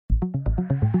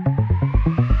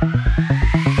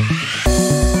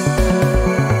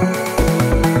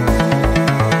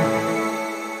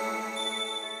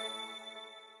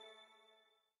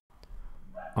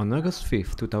August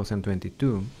 5th,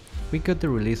 2022, we got the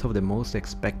release of the most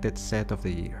expected set of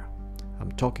the year.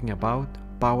 I'm talking about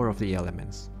Power of the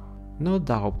Elements. No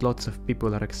doubt lots of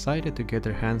people are excited to get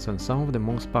their hands on some of the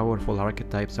most powerful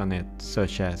archetypes on it,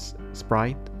 such as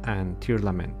Sprite and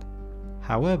Tearlament.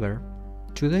 However,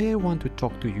 today I want to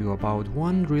talk to you about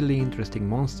one really interesting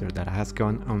monster that has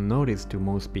gone unnoticed to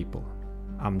most people.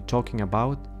 I'm talking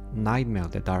about Nightmell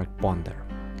the Dark Bonder.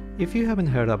 If you haven't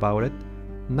heard about it,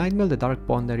 Nightmell the Dark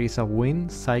Bonder is a wind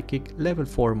psychic level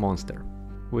 4 monster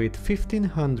with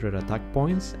 1500 attack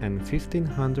points and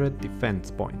 1500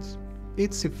 defense points.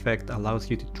 Its effect allows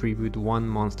you to tribute one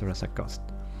monster as a cost,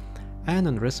 and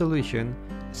on resolution,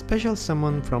 special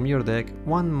summon from your deck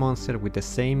one monster with the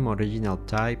same original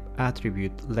type,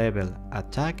 attribute, level,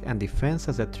 attack and defense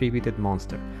as a tributed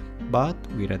monster, but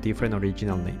with a different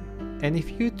original name. And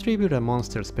if you tribute a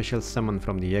monster special summon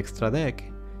from the extra deck,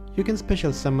 you can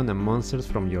special summon a monster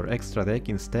from your extra deck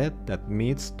instead that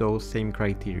meets those same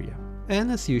criteria.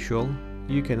 And as usual,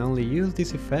 you can only use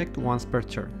this effect once per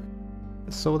turn.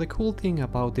 So the cool thing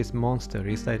about this monster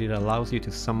is that it allows you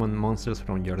to summon monsters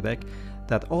from your deck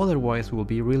that otherwise will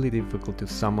be really difficult to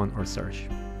summon or search.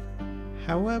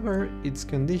 However, its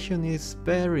condition is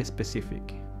very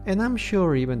specific, and I'm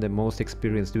sure even the most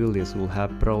experienced duelists will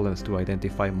have problems to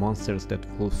identify monsters that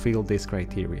fulfill this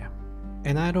criteria.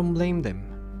 And I don't blame them,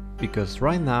 because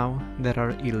right now there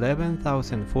are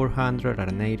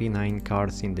 11,489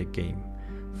 cards in the game,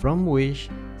 from which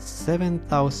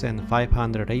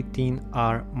 7,518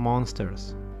 are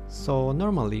monsters. So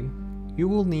normally, you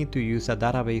will need to use a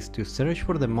database to search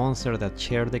for the monster that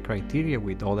share the criteria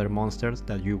with other monsters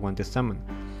that you want to summon.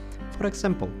 For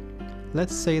example,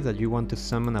 let's say that you want to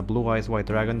summon a Blue Eyes White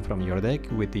Dragon from your deck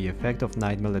with the effect of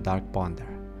Nightmell the Dark Bonder.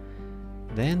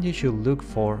 Then you should look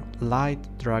for Light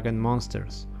Dragon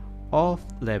monsters of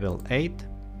level 8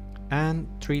 and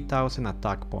 3000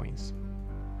 attack points,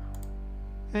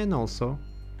 and also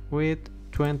with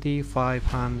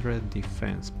 2500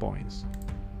 defense points.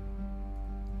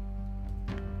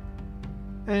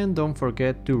 And don't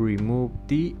forget to remove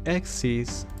the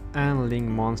Xyz and Link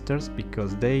monsters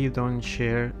because they don't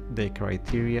share the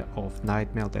criteria of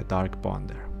Nightmell the Dark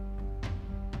Bonder.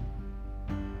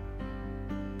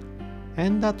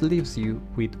 And that leaves you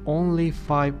with only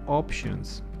 5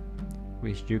 options,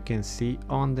 which you can see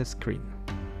on the screen.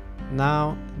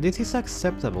 Now, this is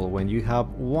acceptable when you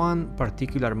have one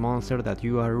particular monster that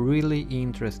you are really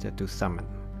interested to summon.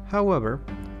 However,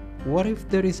 what if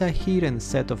there is a hidden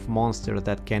set of monsters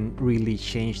that can really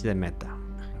change the meta?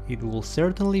 It will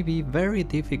certainly be very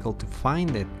difficult to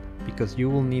find it, because you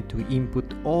will need to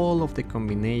input all of the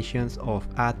combinations of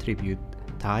attribute,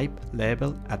 type,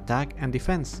 level, attack and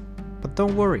defense. But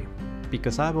don't worry,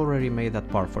 because I've already made that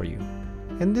part for you.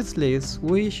 In this list,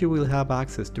 which you will have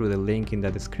access through the link in the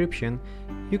description,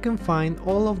 you can find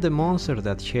all of the monsters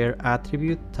that share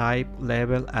attribute, type,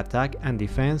 level, attack and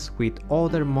defense with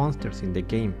other monsters in the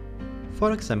game.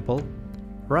 For example,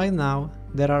 right now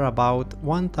there are about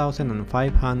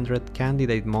 1500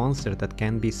 candidate monsters that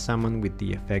can be summoned with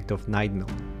the effect of Nightmell.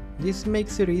 This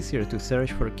makes it easier to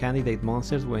search for candidate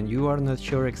monsters when you are not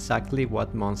sure exactly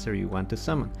what monster you want to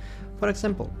summon. For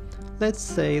example, let's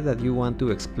say that you want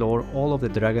to explore all of the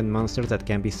dragon monsters that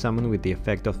can be summoned with the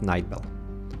effect of Nightmell.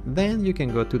 Then you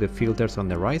can go to the filters on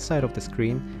the right side of the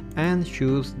screen and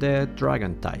choose the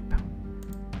dragon type.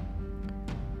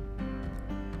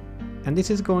 And this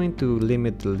is going to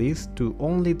limit the list to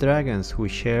only dragons who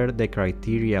share the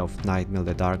criteria of Nightmell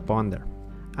the Dark Bonder.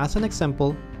 As an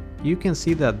example, you can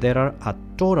see that there are a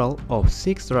total of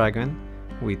 6 dragons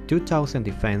with 2000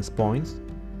 defense points,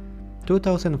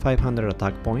 2500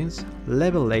 attack points,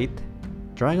 level 8,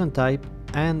 dragon type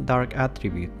and dark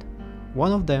attribute.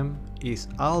 One of them is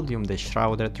Albion the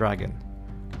Shrouded Dragon.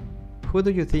 Who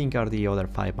do you think are the other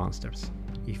 5 monsters?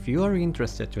 If you are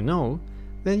interested to know,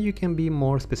 then you can be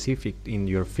more specific in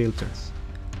your filters.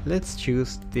 Let's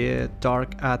choose the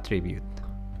dark attribute,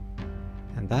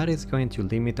 and that is going to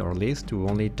limit our list to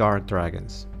only dark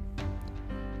dragons.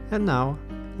 And now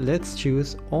let's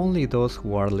choose only those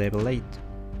who are level 8.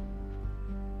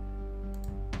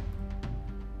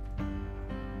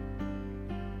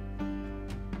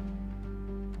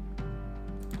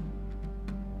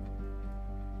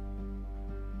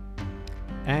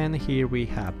 And here we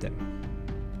have them.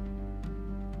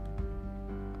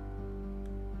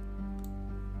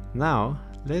 Now,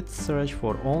 let's search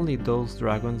for only those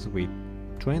dragons with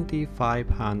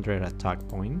 2500 attack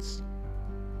points,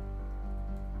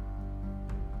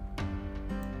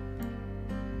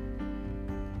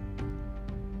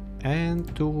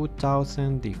 and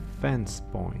 2000 defense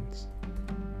points.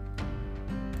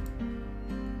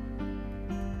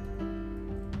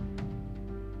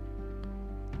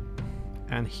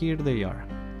 and here they are,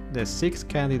 the 6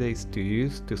 candidates to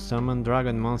use to summon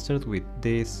dragon monsters with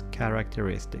these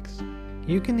characteristics.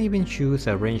 You can even choose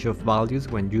a range of values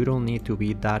when you don't need to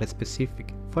be that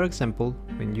specific, for example,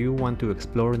 when you want to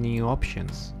explore new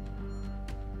options.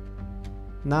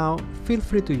 Now, feel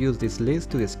free to use this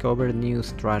list to discover new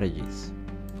strategies.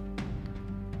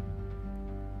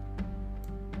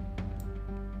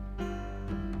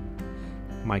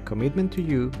 My commitment to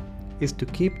you is to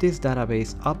keep this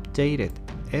database updated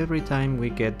every time we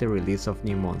get the release of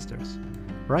new monsters.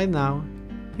 Right now,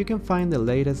 you can find the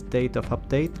latest date of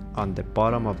update on the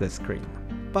bottom of the screen.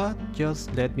 But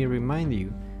just let me remind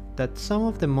you that some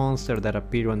of the monsters that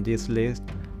appear on this list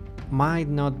might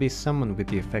not be summoned with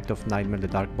the effect of Nightmell the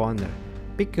Dark Bonder,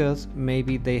 because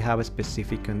maybe they have a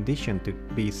specific condition to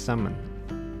be summoned.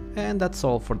 And that's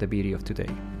all for the video of today.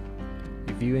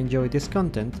 If you enjoyed this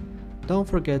content, don't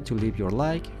forget to leave your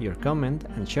like, your comment,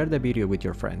 and share the video with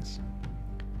your friends.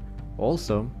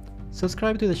 Also,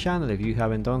 subscribe to the channel if you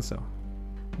haven't done so.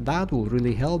 That will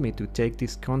really help me to take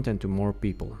this content to more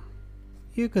people.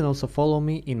 You can also follow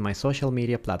me in my social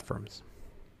media platforms.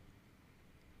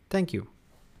 Thank you.